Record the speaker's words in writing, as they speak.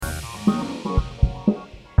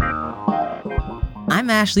I'm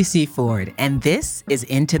Ashley C. Ford, and this is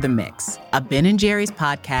Into the Mix, a Ben & Jerry's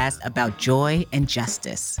podcast about joy and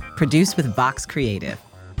justice, produced with Vox Creative.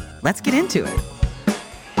 Let's get into it.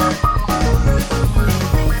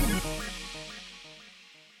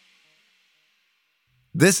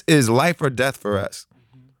 This is life or death for us,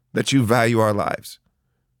 that you value our lives,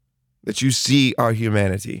 that you see our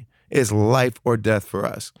humanity. It's life or death for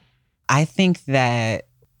us. I think that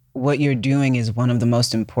what you're doing is one of the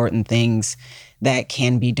most important things that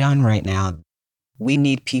can be done right now. We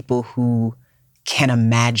need people who can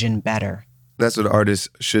imagine better. That's what artists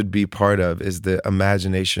should be part of, is the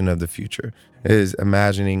imagination of the future, is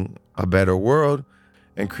imagining a better world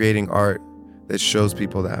and creating art that shows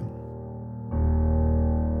people that.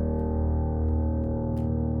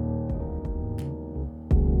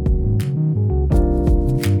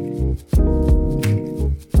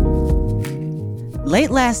 Late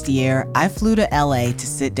last year, I flew to LA to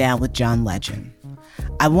sit down with John Legend.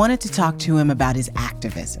 I wanted to talk to him about his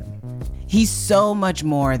activism. He's so much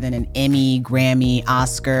more than an Emmy, Grammy,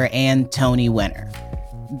 Oscar, and Tony winner.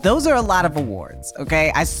 Those are a lot of awards,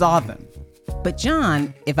 okay? I saw them. But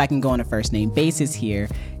John, if I can go on a first name basis here,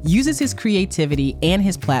 uses his creativity and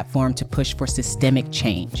his platform to push for systemic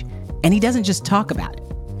change. And he doesn't just talk about it,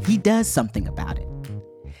 he does something about it.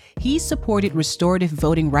 He supported restorative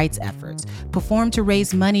voting rights efforts, performed to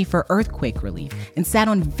raise money for earthquake relief, and sat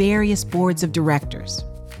on various boards of directors.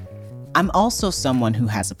 I'm also someone who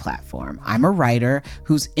has a platform. I'm a writer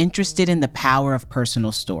who's interested in the power of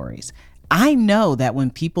personal stories. I know that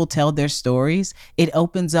when people tell their stories, it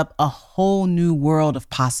opens up a whole new world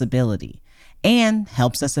of possibility and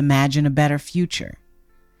helps us imagine a better future.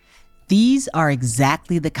 These are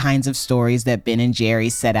exactly the kinds of stories that Ben &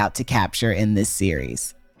 Jerry's set out to capture in this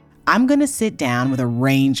series. I'm going to sit down with a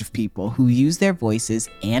range of people who use their voices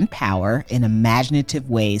and power in imaginative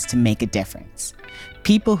ways to make a difference.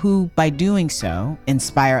 People who, by doing so,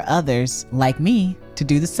 inspire others like me to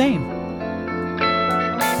do the same.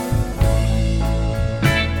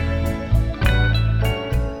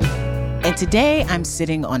 And today I'm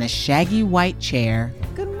sitting on a shaggy white chair.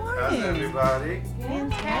 Good morning. How's everybody?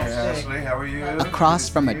 Fantastic. Hey, Ashley, how are you? Across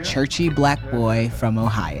from a churchy black boy from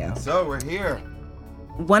Ohio. So we're here.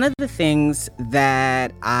 One of the things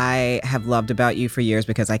that I have loved about you for years,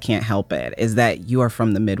 because I can't help it, is that you are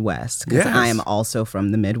from the Midwest. Because Yes. I am also from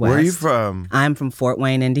the Midwest. Where are you from? I'm from Fort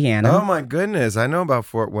Wayne, Indiana. Oh my goodness, I know about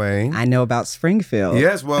Fort Wayne. I know about Springfield.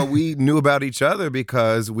 Yes, well, we knew about each other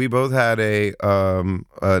because we both had a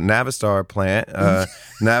Navistar plant,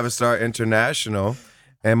 Navistar International.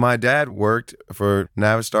 And my dad worked for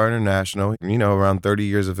Navistar International, around 30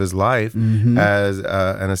 years of his life as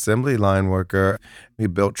an assembly line worker. He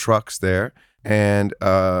built trucks there. And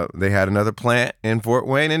they had another plant in Fort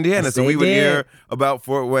Wayne, Indiana. Yes, so we would did. hear about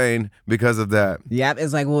Fort Wayne because of that. Yep,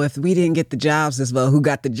 it's like, well, if we didn't get the jobs as well, who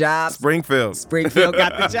got the jobs? Springfield. Springfield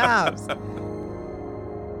got the jobs.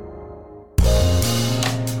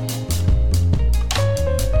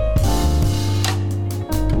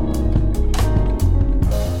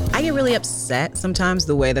 I get really upset sometimes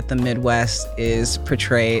the way that the Midwest is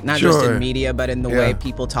portrayed, not just in media, but in the way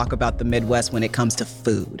people talk about the Midwest when it comes to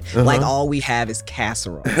food. Like all we have is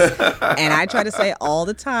casserole. And I try to say all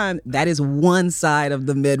the time, that is one side of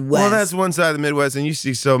the Midwest. Well, that's one side of the Midwest, and you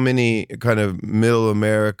see so many kind of middle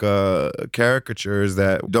America caricatures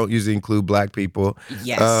that don't usually include black people.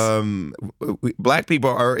 Yes. Black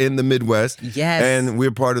people are in the Midwest. Yes. And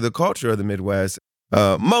we're part of the culture of the Midwest.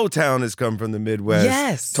 Motown has come from the Midwest.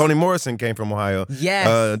 Yes. Toni Morrison came from Ohio.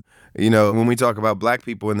 Yes. When we talk about black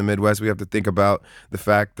people in the Midwest, we have to think about the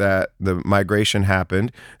fact that the migration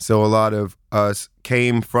happened. So a lot of us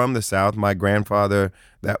came from the South. My grandfather,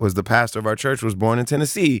 that was the pastor of our church, was born in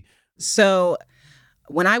Tennessee. So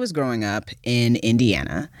when I was growing up in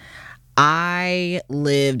Indiana, I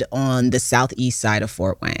lived on the southeast side of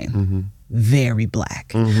Fort Wayne. Very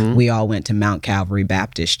black. We all went to Mount Calvary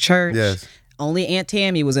Baptist Church. Yes. Only Aunt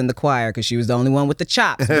Tammy was in the choir because she was the only one with the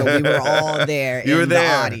chops, but we were all there in the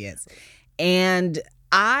audience. And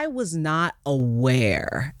I was not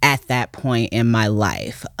aware at that point in my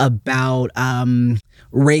life about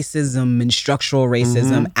racism and structural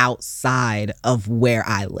racism outside of where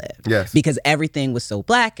I lived. Yes. Because everything was so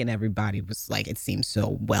black and everybody was like, it seemed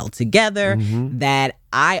so well together that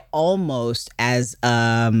I almost, as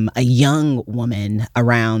a young woman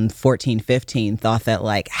around 14, 15, thought that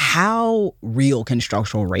like, how real can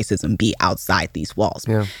structural racism be outside these walls?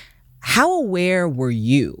 Yeah. How aware were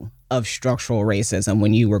you of structural racism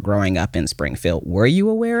when you were growing up in Springfield? Were you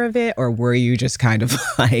aware of it, or were you just kind of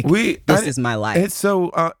like, this is my life? It's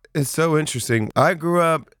so interesting. I grew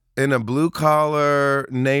up in a blue-collar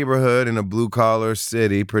neighborhood, in a blue-collar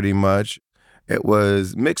city, pretty much. It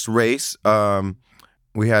was mixed race.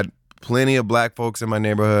 We had plenty of black folks in my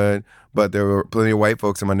neighborhood, but there were plenty of white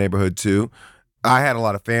folks in my neighborhood, too. I had a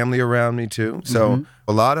lot of family around me, too. So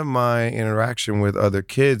a lot of my interaction with other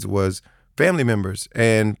kids was family members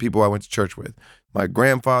and people I went to church with. My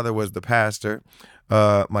grandfather was the pastor.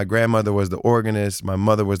 My grandmother was the organist. My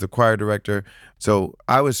mother was the choir director. So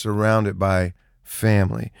I was surrounded by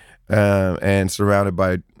family and surrounded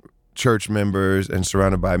by church members and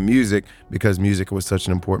surrounded by music, because music was such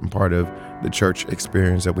an important part of the church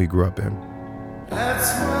experience that we grew up in. That's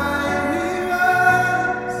why we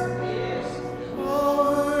rise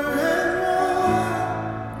more and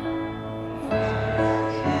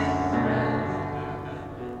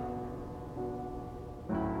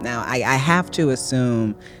more. Now, I have to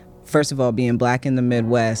assume, first of all, being black in the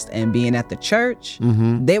Midwest and being at the church,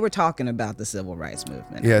 they were talking about the civil rights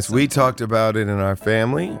movement. Yes, we talked about it in our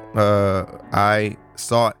family. I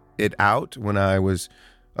sought it out when I was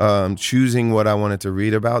choosing what I wanted to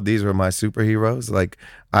read about. These were my superheroes.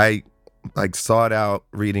 I sought out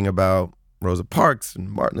reading about Rosa Parks and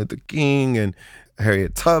Martin Luther King and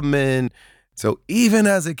Harriet Tubman. So even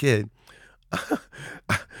as a kid,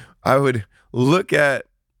 I would look at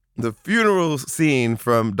the funeral scene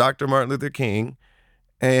from Dr. Martin Luther King,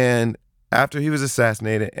 and after he was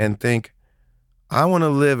assassinated, and think, I want to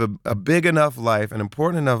live a big enough life, an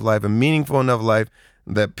important enough life, a meaningful enough life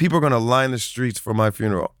that people are going to line the streets for my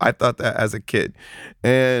funeral. I thought that as a kid.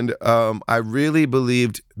 And I really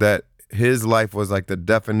believed that his life was like the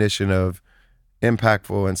definition of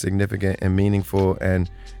impactful and significant and meaningful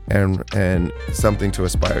and something to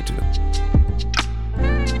aspire to.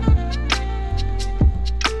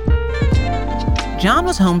 John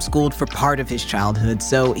was homeschooled for part of his childhood,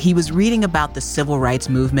 so he was reading about the civil rights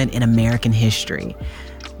movement in American history.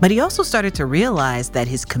 But he also started to realize that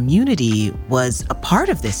his community was a part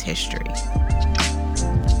of this history.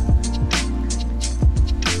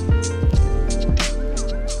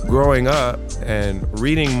 Growing up and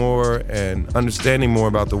reading more and understanding more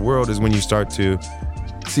about the world is when you start to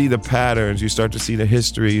see the patterns, you start to see the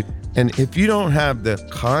history. And if you don't have the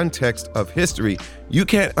context of history, you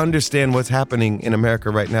can't understand what's happening in America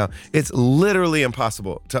right now. It's literally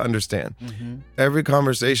impossible to understand. Every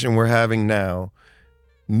conversation we're having now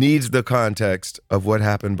needs the context of what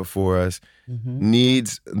happened before us,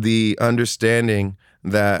 needs the understanding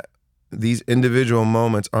that these individual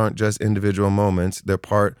moments aren't just individual moments. They're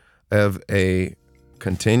part of a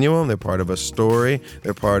continuum. They're part of a story.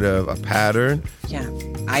 They're part of a pattern. Yeah,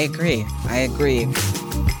 I agree.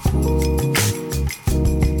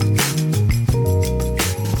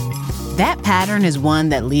 That pattern is one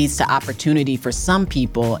that leads to opportunity for some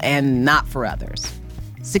people and not for others.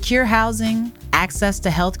 Secure housing, access to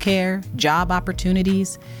healthcare, job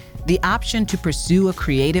opportunities, the option to pursue a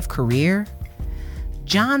creative career.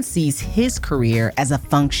 John sees his career as a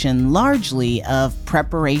function largely of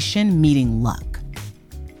preparation meeting luck.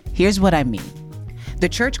 Here's what I mean. The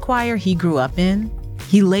church choir he grew up in,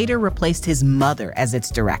 he later replaced his mother as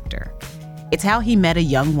its director. It's how he met a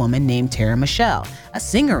young woman named Tara Michelle, a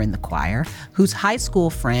singer in the choir, whose high school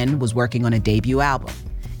friend was working on a debut album,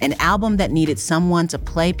 an album that needed someone to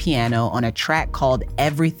play piano on a track called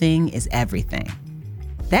Everything is Everything.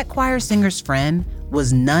 That choir singer's friend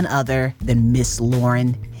was none other than Miss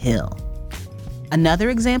Lauryn Hill. Another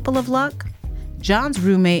example of luck? John's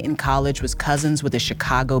roommate in college was cousins with a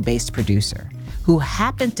Chicago-based producer who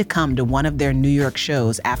happened to come to one of their New York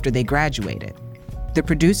shows after they graduated. The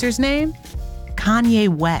producer's name? Kanye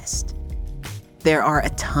West. There are a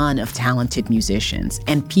ton of talented musicians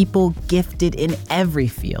and people gifted in every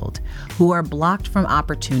field who are blocked from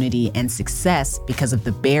opportunity and success because of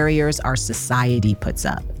the barriers our society puts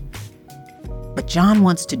up. But John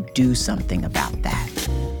wants to do something about that.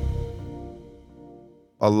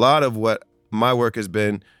 A lot of what my work has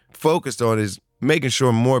been focused on is making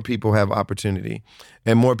sure more people have opportunity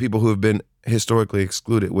and more people who have been historically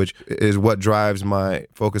excluded, which is what drives my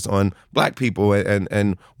focus on Black people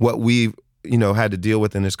and what we've had to deal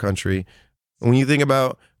with in this country. When you think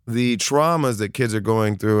about the traumas that kids are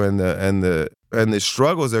going through and the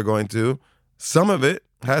struggles they're going through, some of it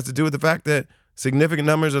has to do with the fact that significant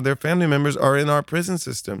numbers of their family members are in our prison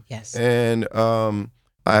system. Yes. And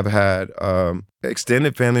I've had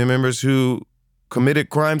extended family members who committed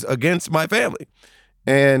crimes against my family.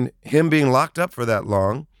 And him being locked up for that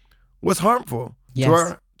long was harmful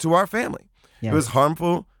to our family. Yes. It was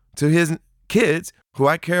harmful to his kids, who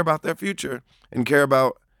I care about their future and care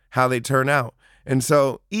about how they turn out. And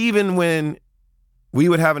so even when we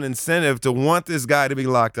would have an incentive to want this guy to be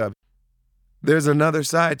locked up, there's another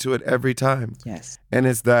side to it every time. Yes. And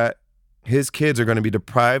it's that his kids are going to be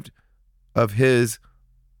deprived of his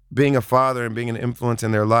being a father and being an influence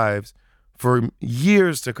in their lives for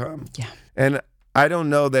years to come. Yeah. And I don't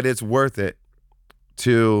know that it's worth it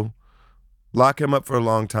to lock him up for a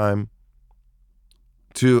long time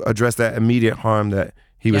to address that immediate harm that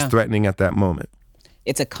he was threatening at that moment.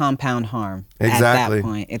 It's a compound harm. Exactly. At that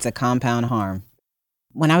point, it's a compound harm.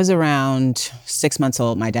 When I was around 6 months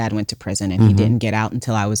old, my dad went to prison and he didn't get out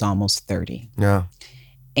until I was almost 30. Yeah.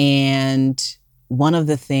 And one of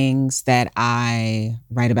the things that I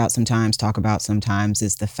write about sometimes, talk about sometimes,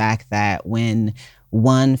 is the fact that when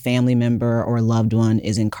one family member or loved one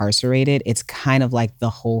is incarcerated, it's kind of like the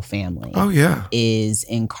whole family is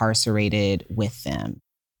incarcerated with them.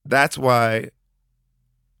 That's why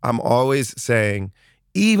I'm always saying,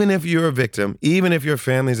 even if you're a victim, even if your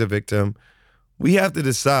family's a victim, we have to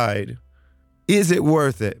decide, is it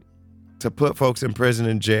worth it to put folks in prison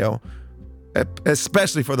and jail,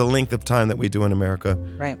 especially for the length of time that we do in America?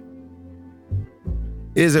 Right.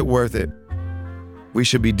 Is it worth it? We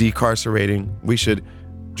should be decarcerating. We should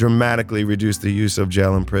dramatically reduce the use of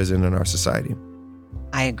jail and prison in our society.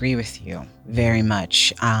 I agree with you very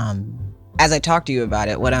much. As I talk to you about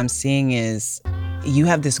it, what I'm seeing is you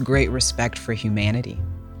have this great respect for humanity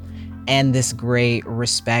and this great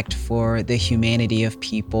respect for the humanity of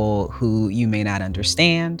people who you may not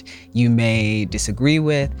understand, you may disagree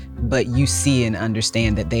with, but you see and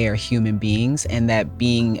understand that they are human beings and that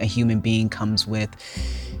being a human being comes with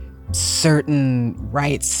certain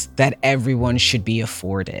rights that everyone should be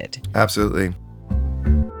afforded. Absolutely.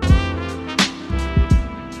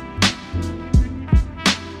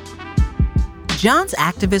 John's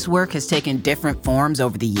activist work has taken different forms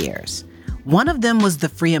over the years. One of them was the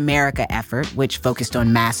Free America effort, which focused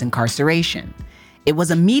on mass incarceration. It was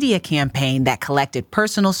a media campaign that collected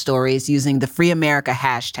personal stories using the Free America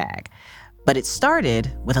hashtag. But it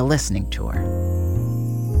started with a listening tour.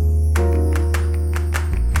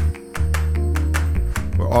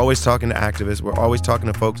 We're always talking to activists. We're always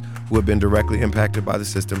talking to folks who have been directly impacted by the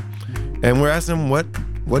system. And we're asking them,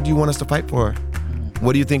 what do you want us to fight for?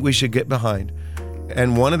 What do you think we should get behind?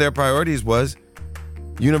 And one of their priorities was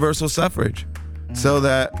universal suffrage, so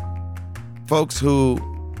that folks who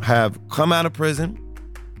have come out of prison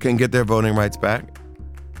can get their voting rights back.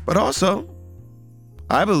 But also,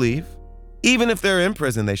 I believe, even if they're in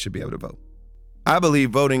prison, they should be able to vote. I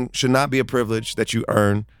believe voting should not be a privilege that you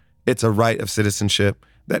earn. It's a right of citizenship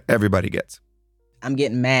that everybody gets. I'm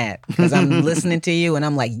getting mad because I'm listening to you and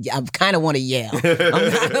I'm like, I kind of want to yell. I'm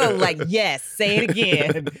kind of like, yes, say it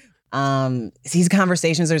again. These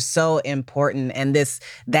conversations are so important, and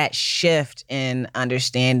that shift in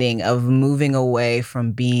understanding of moving away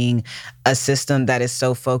from being a system that is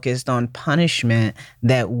so focused on punishment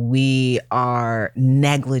that we are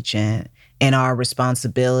negligent in our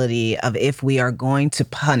responsibility of, if we are going to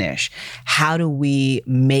punish, how do we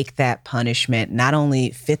make that punishment not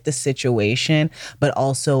only fit the situation, but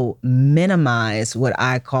also minimize what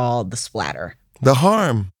I call the splatter. The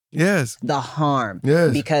harm. Yes. The harm.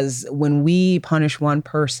 Yes. Because when we punish one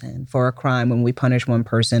person for a crime, when we punish one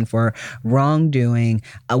person for wrongdoing,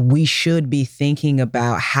 we should be thinking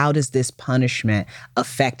about, how does this punishment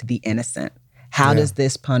affect the innocent? How does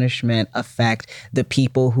this punishment affect the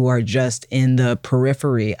people who are just in the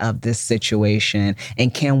periphery of this situation?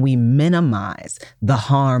 And can we minimize the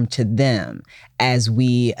harm to them as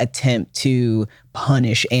we attempt to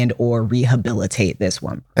punish and or rehabilitate this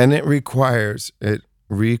one? And it requires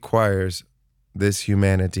this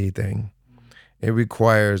humanity thing. It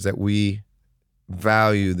requires that we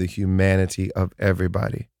value the humanity of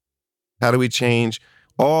everybody. How do we change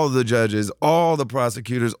all the judges, all the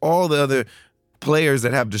prosecutors, all the other players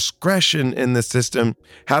that have discretion in the system?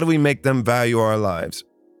 How do we make them value our lives?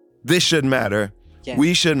 This should matter. Yeah.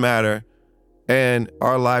 We should matter. And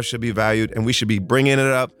our lives should be valued. And we should be bringing it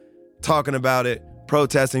up, talking about it,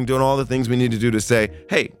 protesting, doing all the things we need to do to say,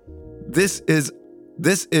 hey, this is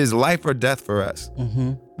life or death for us.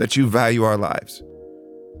 Mm-hmm. That you value our lives.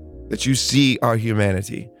 That you see our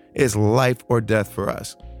humanity. It's life or death for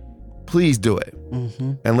us. Please do it.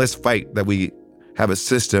 Mm-hmm. And let's fight that we have a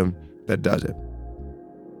system that does it.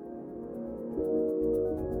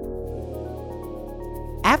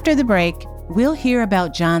 After the break, we'll hear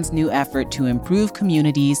about John's new effort to improve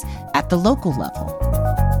communities at the local level.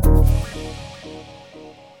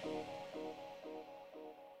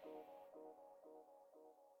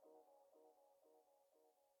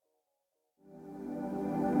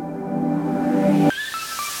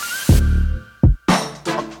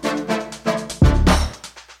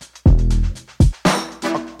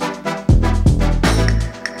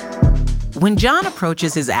 When John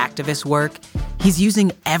approaches his activist work, he's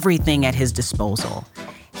using everything at his disposal.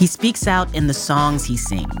 He speaks out in the songs he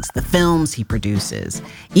sings, the films he produces,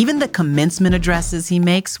 even the commencement addresses he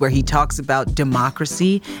makes where he talks about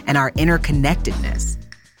democracy and our interconnectedness.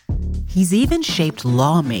 He's even shaped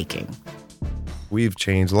lawmaking. We've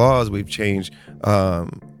changed laws. We've changed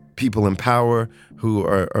people in power who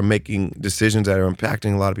are making decisions that are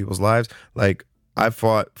impacting a lot of people's lives. Like, I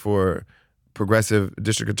fought for progressive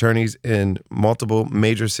district attorneys in multiple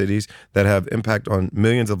major cities that have impact on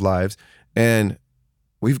millions of lives. And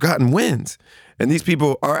we've gotten wins. And these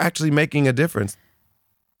people are actually making a difference.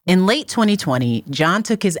 In late 2020, John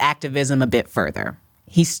took his activism a bit further.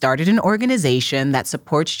 He started an organization that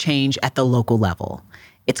supports change at the local level.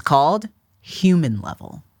 It's called Human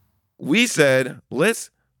Level. We said, let's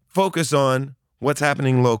focus on what's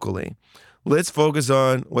happening locally. Let's focus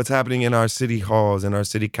on what's happening in our city halls and our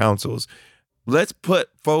city councils. Let's put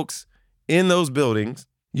folks in those buildings,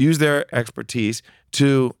 use their expertise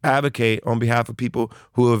to advocate on behalf of people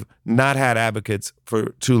who have not had advocates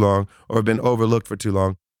for too long or have been overlooked for too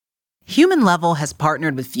long. Human Level has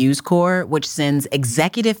partnered with Fuse Corps, which sends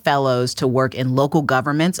executive fellows to work in local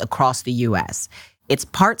governments across the U.S. It's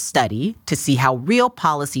part study to see how real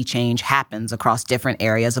policy change happens across different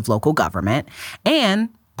areas of local government, and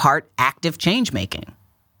part active change making.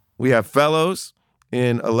 We have fellows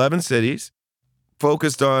in 11 cities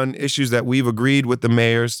focused on issues that we've agreed with the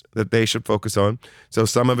mayors that they should focus on. So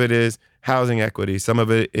some of it is housing equity. Some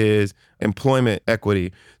of it is employment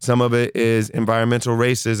equity. Some of it is environmental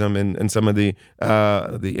racism and some of the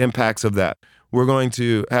impacts of that. We're going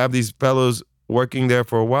to have these fellows working there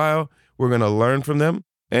for a while. We're going to learn from them,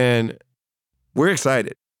 and we're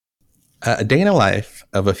excited. A day in the life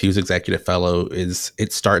of a Fuse Executive Fellow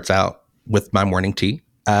it starts out with my morning tea.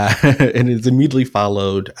 And is immediately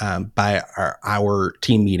followed by our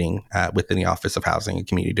team meeting within the Office of Housing and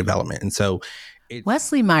Community Development. And so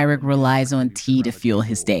Wesley Myrick relies on tea to fuel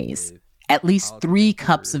his days, at least 3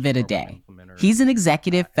 cups of it a day. He's an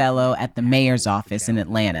executive fellow at the mayor's office in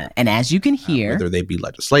Atlanta. And as you can hear, whether they be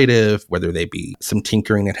legislative, whether they be some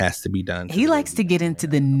tinkering that has to be done. He likes to get into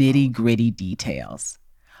the nitty-gritty details.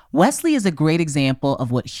 Wesley is a great example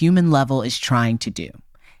of what Human Level is trying to do.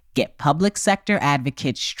 Get public sector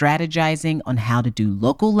advocates strategizing on how to do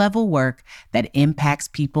local level work that impacts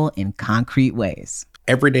people in concrete ways.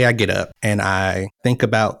 Every day I get up and I think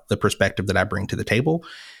about the perspective that I bring to the table,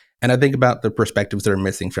 and I think about the perspectives that are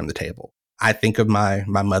missing from the table. I think of my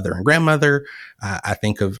mother and grandmother. I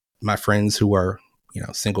think of my friends who are,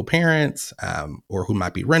 single parents or who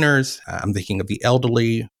might be renters. I'm thinking of the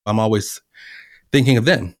elderly. I'm always thinking of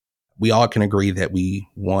them. We all can agree that we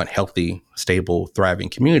want healthy, stable, thriving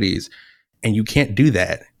communities. And you can't do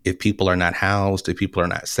that if people are not housed, if people are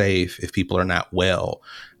not safe, if people are not well.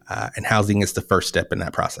 And housing is the first step in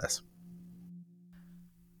that process.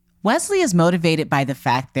 Wesley is motivated by the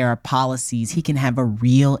fact there are policies he can have a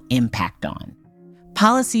real impact on.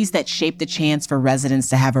 Policies that shape the chance for residents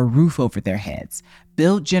to have a roof over their heads,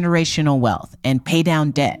 build generational wealth, and pay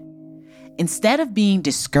down debt. Instead of being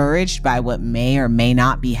discouraged by what may or may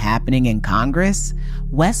not be happening in Congress,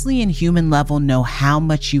 Wesley and Human Level know how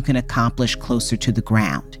much you can accomplish closer to the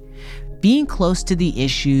ground. Being close to the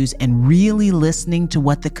issues and really listening to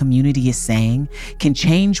what the community is saying can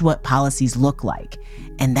change what policies look like,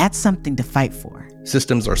 and that's something to fight for.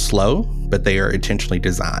 Systems are slow, but they are intentionally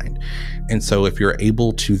designed. And so if you're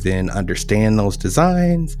able to then understand those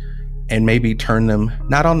designs and maybe turn them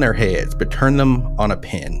not on their heads, but turn them on a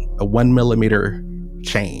pin, a 1 millimeter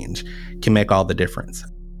change can make all the difference.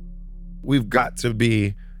 We've got to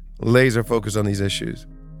be laser focused on these issues.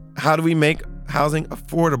 How do we make housing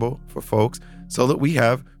affordable for folks so that we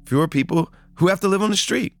have fewer people who have to live on the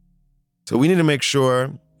street? So we need to make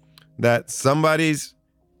sure that somebody's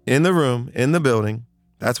in the room, in the building,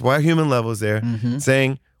 that's why Human Level is there,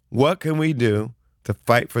 saying, what can we do to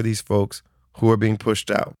fight for these folks who are being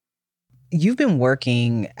pushed out? You've been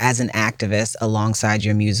working as an activist alongside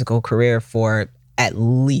your musical career for at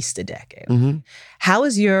least a decade. Mm-hmm. How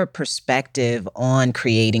has your perspective on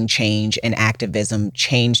creating change and activism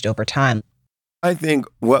changed over time? I think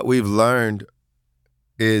what we've learned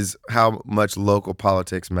is how much local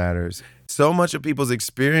politics matters. So much of people's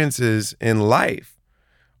experiences in life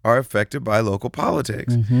are affected by local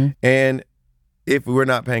politics. And if we're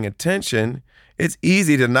not paying attention, it's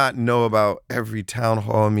easy to not know about every town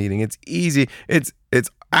hall meeting. It's easy. It's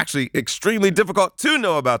actually extremely difficult to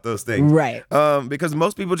know about those things. Right. Because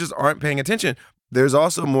most people just aren't paying attention. There's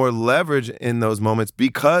also more leverage in those moments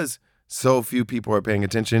because so few people are paying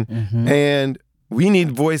attention. And we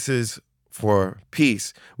need voices for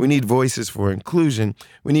peace. We need voices for inclusion.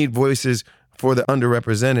 We need voices for the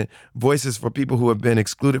underrepresented, voices for people who have been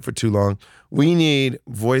excluded for too long. We need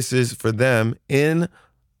voices for them in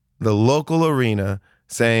the local arena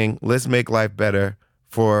saying, let's make life better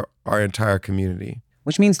for our entire community.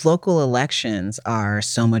 Which means local elections are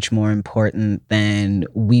so much more important than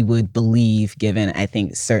we would believe, given, I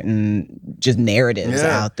think, certain just narratives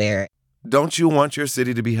out there. Don't you want your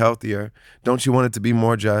city to be healthier? Don't you want it to be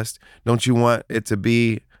more just? Don't you want it to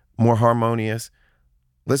be more harmonious?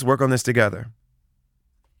 Let's work on this together.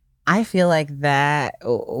 I feel like that,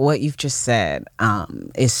 what you've just said,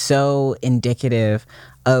 is so indicative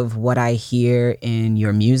of what I hear in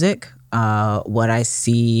your music, what I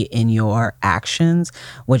see in your actions,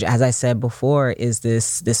 which, as I said before, is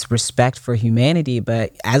this respect for humanity.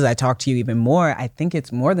 But as I talk to you even more, I think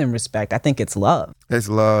it's more than respect. I think it's love. It's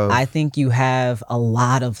love. I think you have a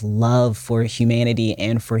lot of love for humanity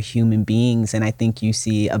and for human beings. And I think you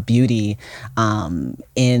see a beauty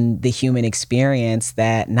in the human experience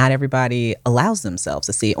that not everybody allows themselves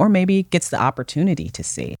to see, or maybe gets the opportunity to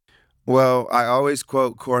see. Well, I always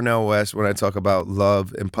quote Cornel West when I talk about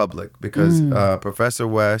love in public, because Professor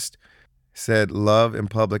West said love in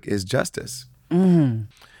public is justice.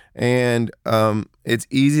 And it's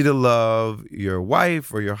easy to love your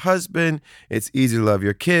wife or your husband. It's easy to love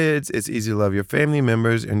your kids. It's easy to love your family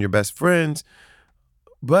members and your best friends.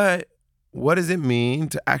 But what does it mean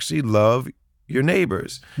to actually love your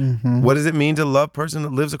neighbors? What does it mean to love a person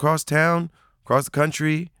that lives across town, across the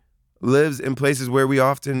country, lives in places where we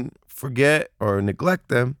often forget or neglect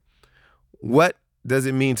them? What does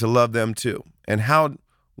it mean to love them too? And how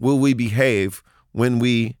will we behave when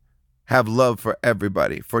we have love for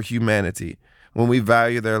everybody, for humanity, when we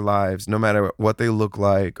value their lives, no matter what they look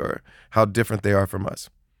like or how different they are from us?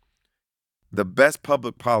 The best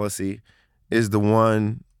public policy is the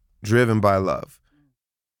one driven by love.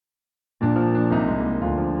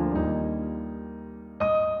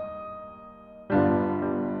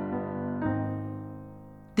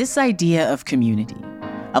 This idea of community,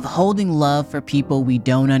 of holding love for people we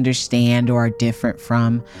don't understand or are different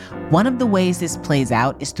from, one of the ways this plays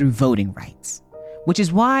out is through voting rights, which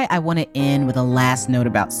is why I want to end with a last note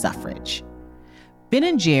about suffrage.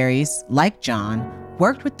 Ben & Jerry's, like John,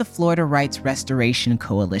 worked with the Florida Rights Restoration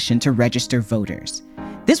Coalition to register voters.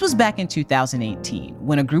 This was back in 2018,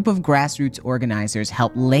 when a group of grassroots organizers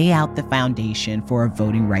helped lay out the foundation for a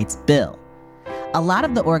voting rights bill. A lot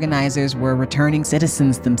of the organizers were returning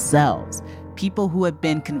citizens themselves, people who had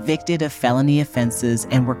been convicted of felony offenses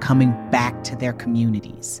and were coming back to their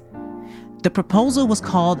communities. The proposal was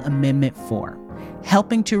called Amendment 4,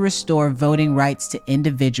 helping to restore voting rights to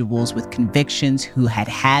individuals with convictions who had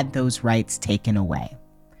had those rights taken away.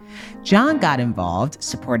 John got involved,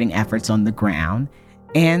 supporting efforts on the ground,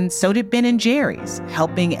 and so did Ben & Jerry's,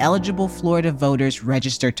 helping eligible Florida voters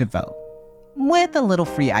register to vote, with a little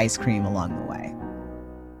free ice cream along the way.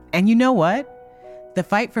 And you know what? The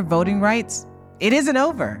fight for voting rights, it isn't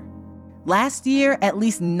over. Last year, at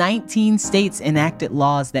least 19 states enacted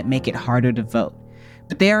laws that make it harder to vote.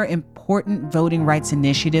 But there are important voting rights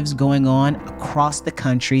initiatives going on across the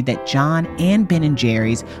country that John and Ben &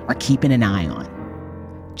 Jerry's are keeping an eye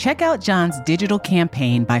on. Check out John's digital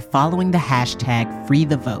campaign by following the hashtag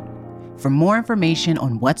 #FreeTheVote for more information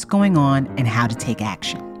on what's going on and how to take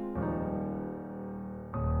action.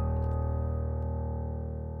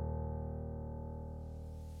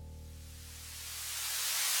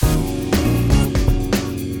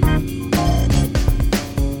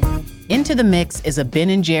 Into the Mix is a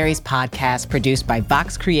Ben & Jerry's podcast produced by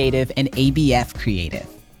Vox Creative and ABF Creative.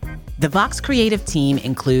 The Vox Creative team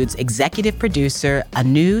includes executive producer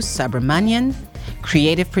Anu Subramanian,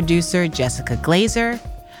 creative producer Jessica Glazer,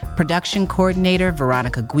 production coordinator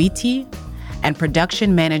Veronica Guiti, and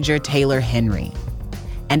production manager Taylor Henry,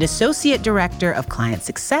 and associate director of client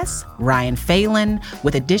success Ryan Phelan,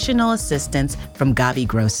 with additional assistance from Gabi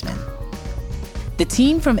Grossman. The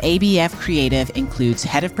team from ABF Creative includes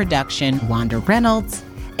head of production Wanda Reynolds,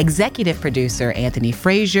 executive producer Anthony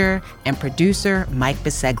Frazier, and producer Mike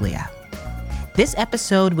Biseglia. This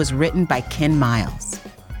episode was written by Ken Miles.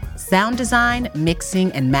 Sound design,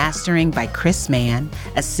 mixing, and mastering by Chris Mann,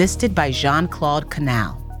 assisted by Jean-Claude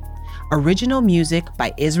Canal. Original music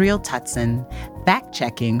by Israel Tutson,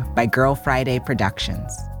 fact-checking by Girl Friday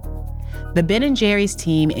Productions. The Ben & Jerry's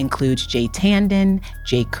team includes Jay Tandon,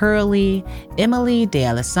 Jay Curley, Emily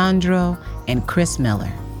DeAlessandro, and Chris Miller.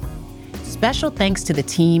 Special thanks to the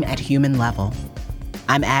team at Human Level.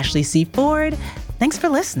 I'm Ashley C. Ford. Thanks for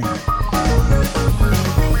listening.